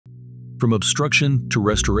From obstruction to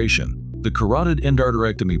restoration, the carotid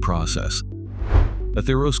endarterectomy process.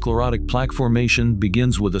 Atherosclerotic plaque formation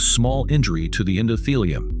begins with a small injury to the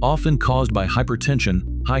endothelium, often caused by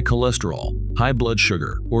hypertension, high cholesterol, high blood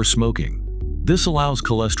sugar, or smoking. This allows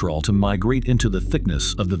cholesterol to migrate into the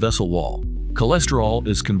thickness of the vessel wall. Cholesterol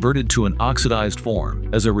is converted to an oxidized form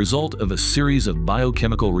as a result of a series of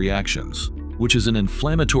biochemical reactions, which is an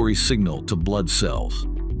inflammatory signal to blood cells.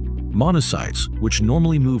 Monocytes, which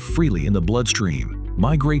normally move freely in the bloodstream,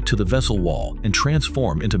 migrate to the vessel wall and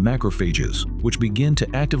transform into macrophages, which begin to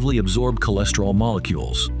actively absorb cholesterol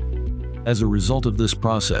molecules. As a result of this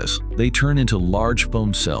process, they turn into large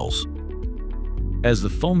foam cells. As the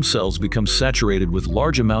foam cells become saturated with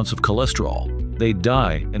large amounts of cholesterol, they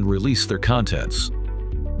die and release their contents.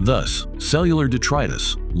 Thus, cellular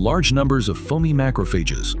detritus, large numbers of foamy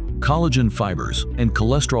macrophages, collagen fibers, and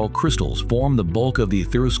cholesterol crystals form the bulk of the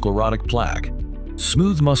atherosclerotic plaque.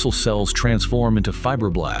 Smooth muscle cells transform into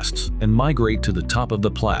fibroblasts and migrate to the top of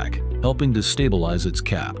the plaque, helping to stabilize its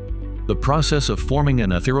cap. The process of forming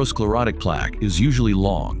an atherosclerotic plaque is usually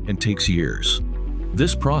long and takes years.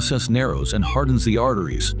 This process narrows and hardens the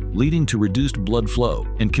arteries, leading to reduced blood flow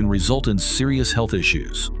and can result in serious health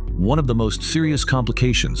issues. One of the most serious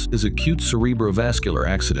complications is acute cerebrovascular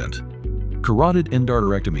accident. Carotid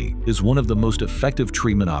endarterectomy is one of the most effective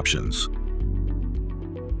treatment options.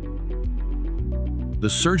 The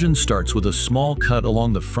surgeon starts with a small cut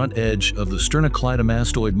along the front edge of the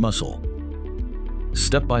sternocleidomastoid muscle.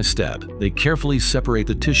 Step by step, they carefully separate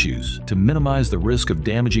the tissues to minimize the risk of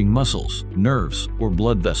damaging muscles, nerves, or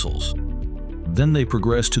blood vessels. Then they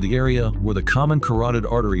progress to the area where the common carotid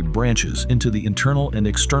artery branches into the internal and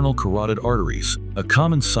external carotid arteries, a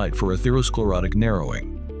common site for atherosclerotic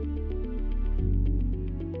narrowing.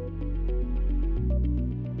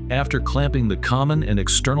 After clamping the common and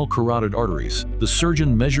external carotid arteries, the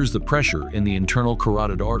surgeon measures the pressure in the internal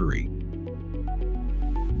carotid artery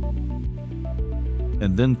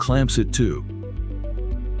and then clamps it too.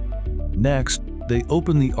 Next, they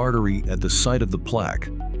open the artery at the site of the plaque.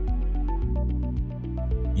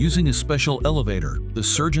 Using a special elevator, the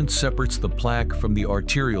surgeon separates the plaque from the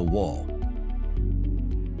arterial wall.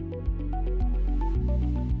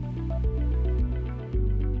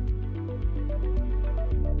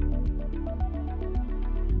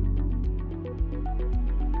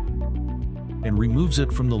 And removes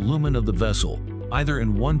it from the lumen of the vessel, either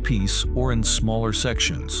in one piece or in smaller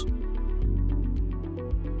sections.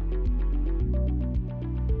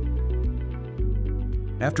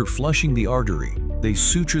 After flushing the artery, they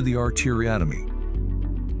suture the arteriotomy,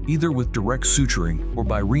 either with direct suturing or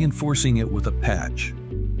by reinforcing it with a patch.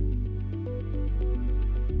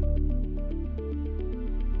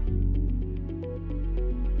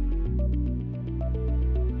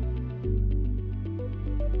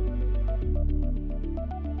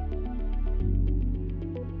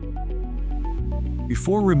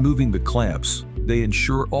 Before removing the clamps, they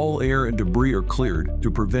ensure all air and debris are cleared to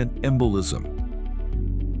prevent embolism.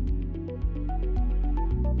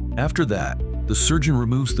 After that, the surgeon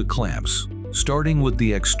removes the clamps, starting with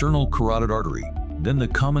the external carotid artery, then the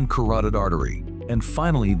common carotid artery, and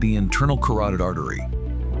finally the internal carotid artery.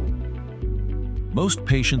 Most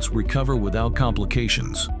patients recover without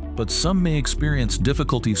complications, but some may experience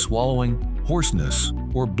difficulty swallowing, hoarseness,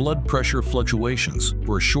 or blood pressure fluctuations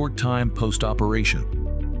for a short time post-operation.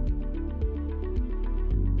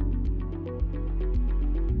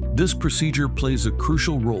 This procedure plays a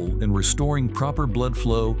crucial role in restoring proper blood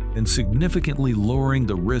flow and significantly lowering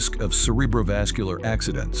the risk of cerebrovascular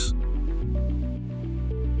accidents.